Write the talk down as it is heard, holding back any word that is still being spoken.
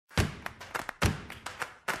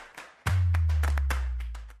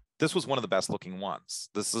this was one of the best looking ones.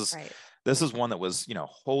 This is Right. this is one that was,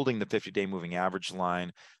 holding the 50-day moving average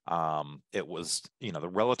line. It was, the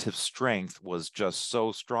relative strength was just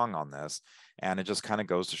so strong on this, and it just kind of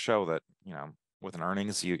goes to show that, with an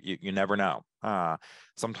earnings, you never know.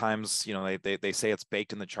 Sometimes, they say it's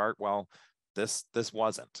baked in the chart. Well, this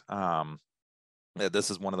wasn't.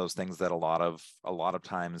 This is one of those things that a lot of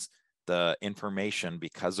times the information,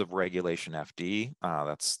 because of Regulation FD,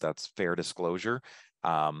 that's fair disclosure.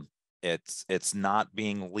 It's not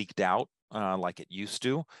being leaked out like it used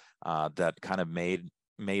to. That kind of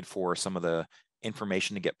made for some of the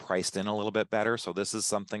information to get priced in a little bit better. So this is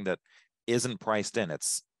something that isn't priced in.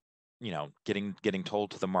 It's getting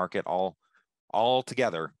told to the market all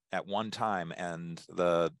together at one time, and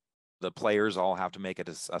the players all have to make it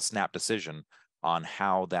a snap decision on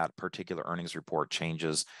how that particular earnings report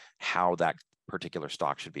changes how that particular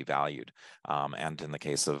stock should be valued. And in the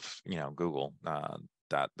case of Google,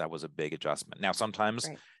 that was a big adjustment. Now sometimes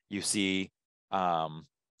you see the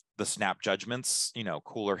snap judgments,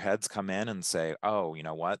 cooler heads come in and say, oh, you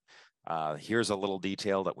know what? Here's a little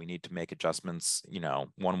detail that we need to make adjustments,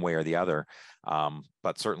 one way or the other.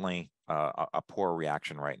 But certainly a poor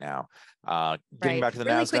reaction right now. Getting back to the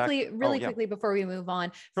NASDAQ. Really quickly before we move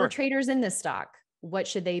on, for traders in this stock, what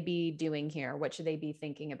should they be doing here? What should they be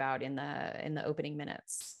thinking about in the opening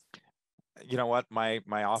minutes? You know what? My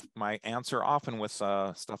answer often with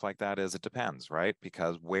stuff like that is it depends, right?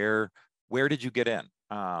 Because where did you get in?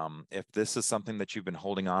 If this is something that you've been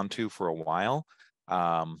holding on to for a while,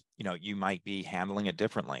 you might be handling it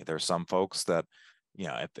differently. There's some folks that,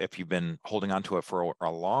 if you've been holding on to it for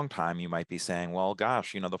a long time, you might be saying, well,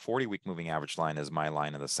 gosh, the 40-week moving average line is my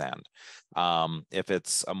line in the sand. If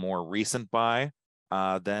it's a more recent buy,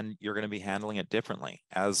 then you're going to be handling it differently.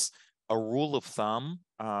 As a rule of thumb,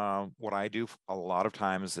 what I do a lot of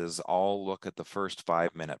times is I'll look at the first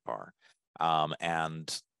 5-minute bar,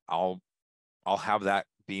 and I'll have that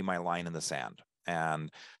be my line in the sand. And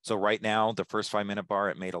so right now, the first 5-minute bar,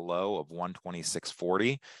 it made a low of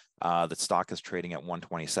 126.40. The stock is trading at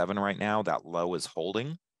 127 right now. That low is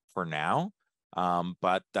holding for now,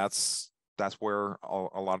 but that's where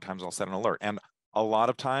a lot of times I'll set an alert. And a lot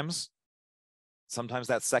of times, sometimes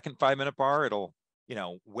that second 5-minute bar, it'll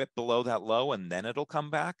whip below that low and then it'll come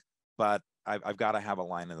back. But I've got to have a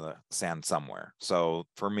line in the sand somewhere. So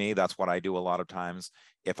for me, that's what I do a lot of times.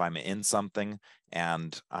 If I'm in something,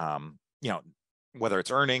 and whether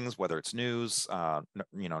it's earnings, whether it's news,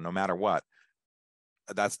 no matter what,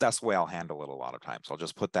 that's the way I'll handle it a lot of times. I'll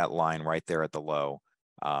just put that line right there at the low,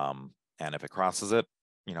 and if it crosses it,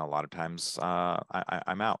 a lot of times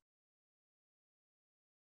I'm out.